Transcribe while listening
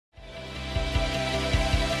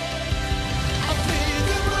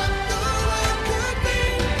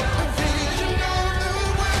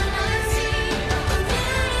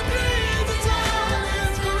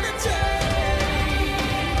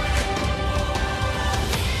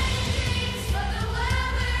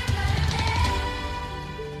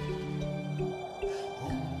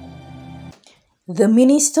The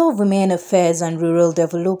Minister of Women Affairs and Rural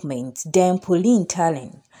Development, Dame Pauline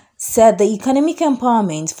Tallen, said the economic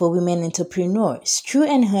empowerment for women entrepreneurs through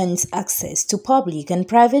enhanced access to public and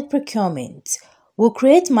private procurement will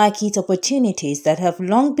create market opportunities that have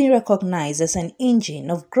long been recognized as an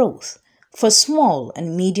engine of growth for small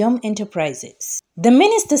and medium enterprises. The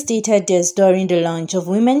minister stated this during the launch of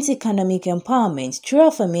Women's Economic Empowerment through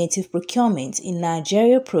Affirmative Procurement in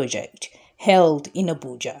Nigeria project held in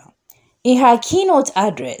Abuja. In her keynote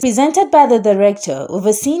address, presented by the director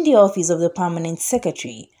overseeing the Office of the Permanent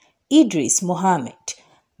Secretary, Idris Mohammed,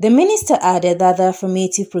 the minister added that the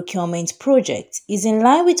Affirmative Procurement project is in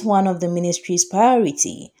line with one of the ministry's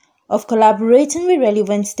priority of collaborating with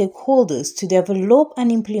relevant stakeholders to develop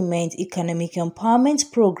and implement economic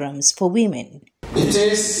empowerment programs for women. It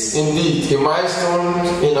is indeed a milestone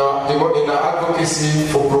in our advocacy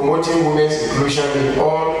for promoting women's inclusion in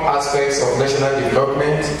all aspects of national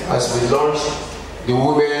development as we launch the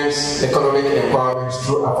Women's Economic Empowerment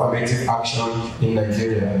through Affirmative Action in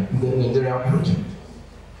Nigeria, the Nigerian project,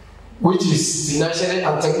 which is financially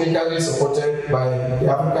and technically supported by the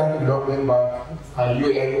African Development Bank and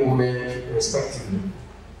UN Women, respectively.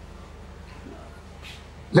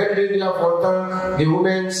 Let me therefore thank the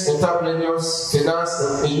Women's Entrepreneurs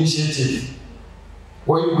Finance Initiative,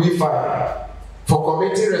 WIFI, for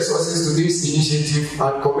committing resources to this initiative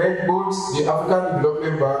and commend both the African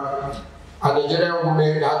Development Bank and Nigerian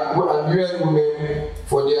Women and UN Women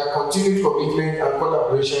for their continued commitment and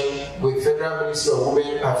collaboration with Federal Ministry of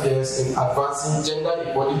Women Affairs in advancing gender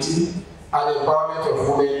equality and empowerment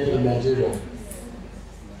of women in Nigeria.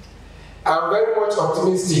 I am very much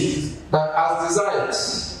optimistic that as designed,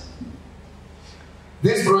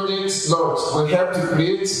 this project's launch will help to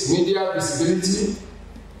create media visibility,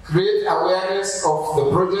 create awareness of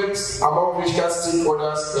the project among critical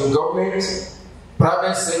stakeholders in government,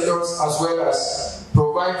 private sectors, as well as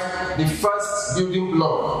provide the first building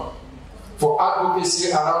block for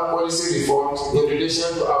advocacy around policy reforms in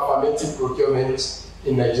relation to affirmative procurement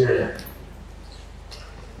in Nigeria.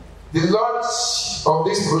 The launch of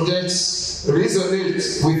this project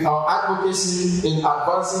resonates with our advocacy in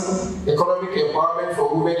advancing economic empowerment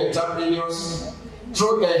for women entrepreneurs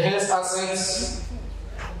through enhanced access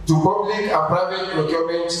to public and private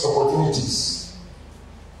procurement opportunities.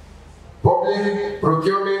 Public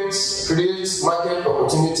procurement creates market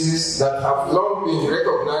opportunities that have long been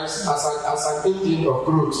recognized as an engine of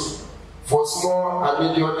growth for small and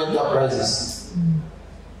medium enterprises.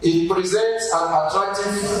 It presents an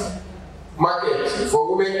attractive market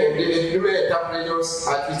for women entrepreneurs,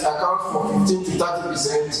 and it accounts for 15 to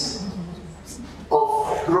 30%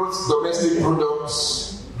 of gross domestic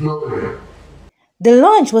products globally. The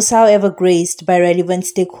launch was, however, graced by relevant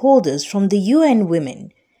stakeholders from the UN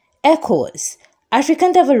Women, ECOWAS,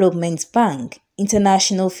 African Development Bank,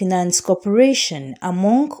 International Finance Corporation,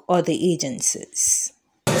 among other agencies.